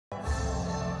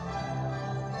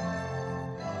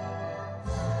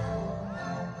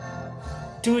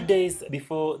2 days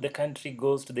before the country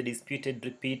goes to the disputed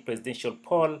repeat presidential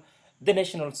poll, the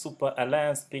National Super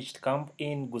Alliance pitched camp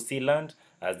in Kisii land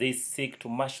as they seek to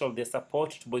marshal their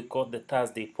support to boycott the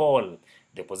Thursday poll.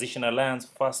 The opposition alliance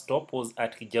first stop was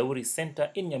at Kijauri Center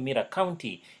in Nyamira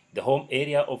County, the home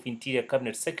area of Interior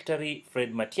Cabinet Secretary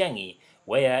Fred Matiang'i,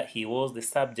 where he was the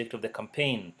subject of the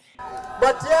campaign.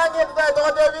 Matiang'i,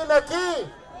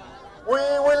 we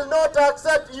will not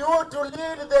accept you to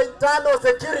lead the internal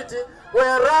security,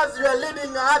 whereas you are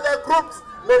leading other groups,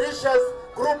 malicious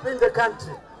group in the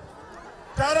country.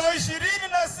 Tarehe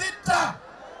 26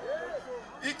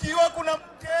 ikiwa kuna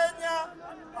Mkenya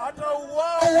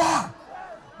atauawa,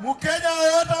 Mkenya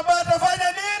yote ambaye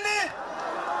atafanya nini?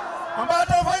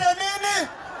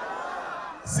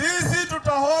 Sisi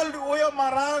tutahold huyo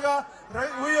Maraga,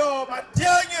 huyo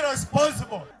Matiang'i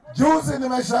responsible. Juzi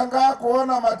nimeshangaa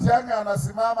kuona Matiang'i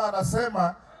anasimama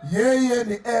anasema yeye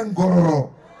ni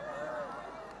Ngororo.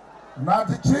 Na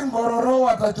Ngororo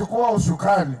watachukua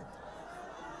ushukani.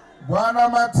 Bwana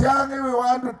Matiang'i, we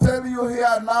want to tell you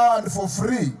here now and for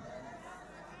free.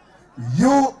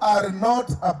 You are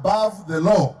not above the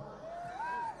law.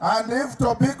 And if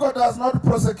Tobiko does not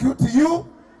prosecute you,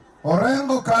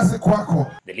 Orengo kazi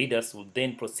kwako. The leaders will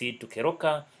then proceed to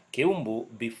Keroka, Keumbu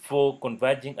before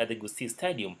converging at the Kisii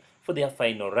Stadium for their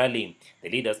final rally. The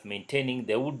leaders maintaining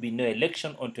there would be no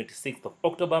election on 26th of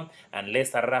October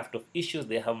unless a raft of issues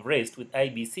they have raised with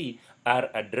IBC are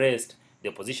addressed. The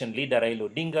opposition leader Raila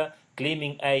Odinga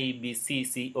claiming IBC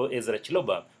CEO Ezra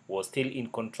Chiloba was still in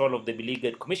control of the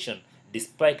beleaguered commission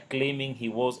despite claiming he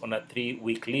was on a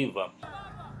 3-week leave.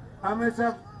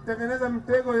 Ameshatengeneza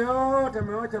mtego yote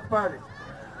amewacha pale.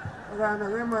 Sasa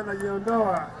anasema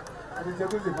anajiondoa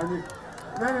alichaguzi fanyike.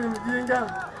 Nani ni mjinga?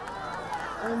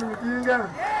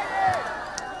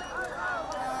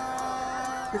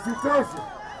 Isitoshe,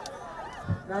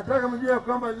 nataka mjue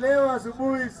kwamba leo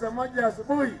asubuhi saa 1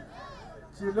 asubuhi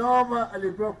Chiloba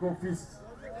alipewa ofisi.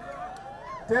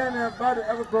 Tena bado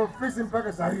ako ofisi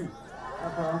mpaka saa hii.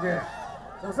 Ataongea.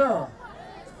 Sasa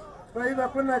kwa hivyo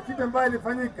kuna kitu ambacho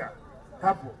ilifanyika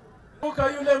hapo.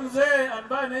 Kumbuka yule mzee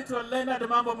ambaye anaitwa Leonard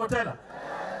Mambo Motela.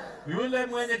 Yule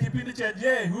mwenye kipindi cha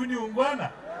huyu ni ungwana.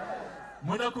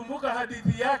 Mnakumbuka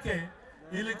hadithi yake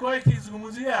ilikuwa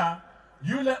ikizungumzia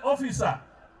yule officer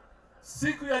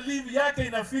siku ya leave yake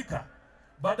inafika.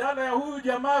 Badala ya huyu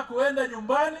jamaa kuenda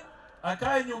nyumbani,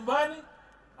 akae nyumbani,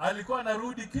 alikuwa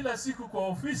anarudi kila siku kwa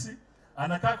ofisi,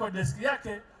 anakaa kwa deski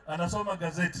yake, anasoma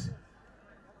gazeti.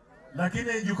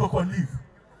 Lakini yuko kwa leave.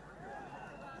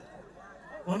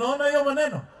 Unaona hiyo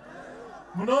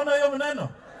maneno?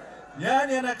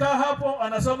 Yaani anakaa hapo,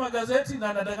 anasoma gazeti na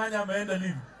anadanganya ameenda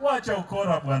leave. Wacha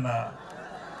ukora bwana.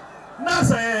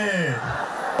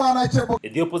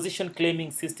 The opposition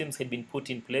claiming systems had been put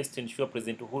in place to ensure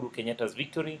President Uhuru Kenyatta's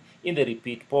victory in the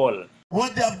repeat poll.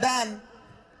 What they have done,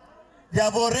 they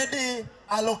have already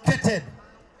allocated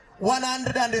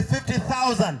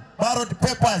 150,000 ballot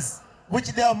papers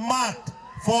which they have marked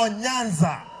for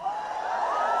Nyanza.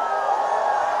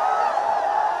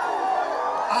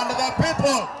 And the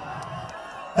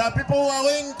people who are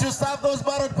willing to serve those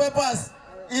ballot papers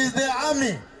is the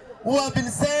army who have been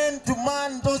sent to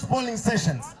man those polling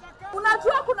stations.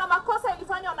 Unajua kuna makosa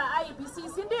ilifanywa na IBC,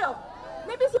 si ndio?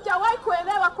 Mimi sijawahi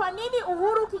kuelewa kwa nini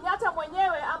Uhuru Kenyatta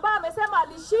mwenyewe ambaye amesema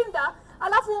alishinda,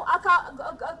 alafu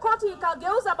koti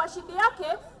ikageuza mashindi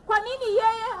yake, kwa nini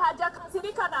yeye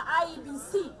hajakasirika na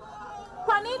IBC?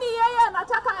 Kwa nini yeye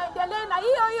anataka aendelee na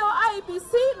hiyo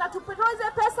IBC na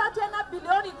tupoteze pesa tena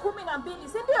bilioni 12,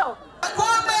 si ndio?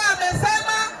 Kwamba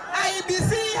amesema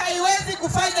IBC haiwezi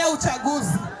kufanya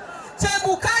uchaguzi.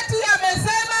 Chebukati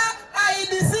amesema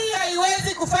IBC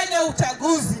haiwezi kufanya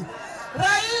uchaguzi.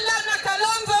 Raila na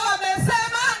Kalonzo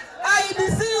wamesema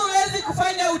IBC haiwezi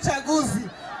kufanya uchaguzi.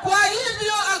 Kwa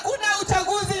hivyo hakuna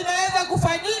uchaguzi inaweza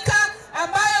kufanyika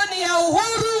ambayo ni ya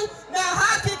uhuru na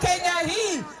haki Kenya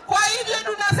hii. Kwa hivyo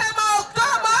tunasema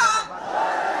Oktoba.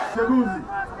 Uchaguzi.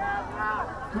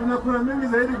 Tuna kura mingi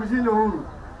zaidi kushinda Uhuru.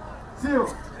 Sio?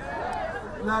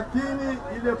 Lakini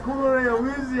ile kura ya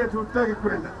wizi hatutaki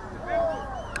kwenda.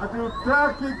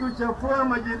 Hatutaki kuchafua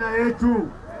majina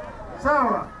yetu.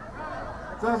 Sawa?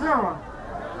 Sawa?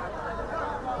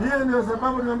 Hiyo ndio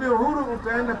sababu niambia Uhuru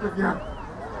utaenda peke yako.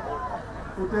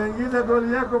 Utaingiza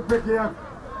goli yako peke yako.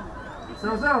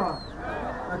 Sawa?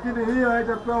 Lakini hiyo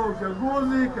haitakuwa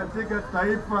uchaguzi katika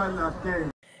taifa la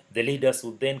Kenya. The leaders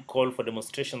will then call for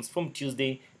demonstrations from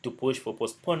Tuesday to push for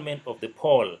postponement of the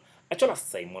poll. Achola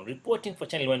Simon reporting for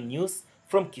Channel 1 News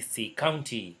from Kisii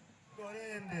County.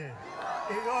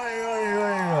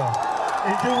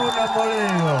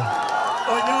 Igo.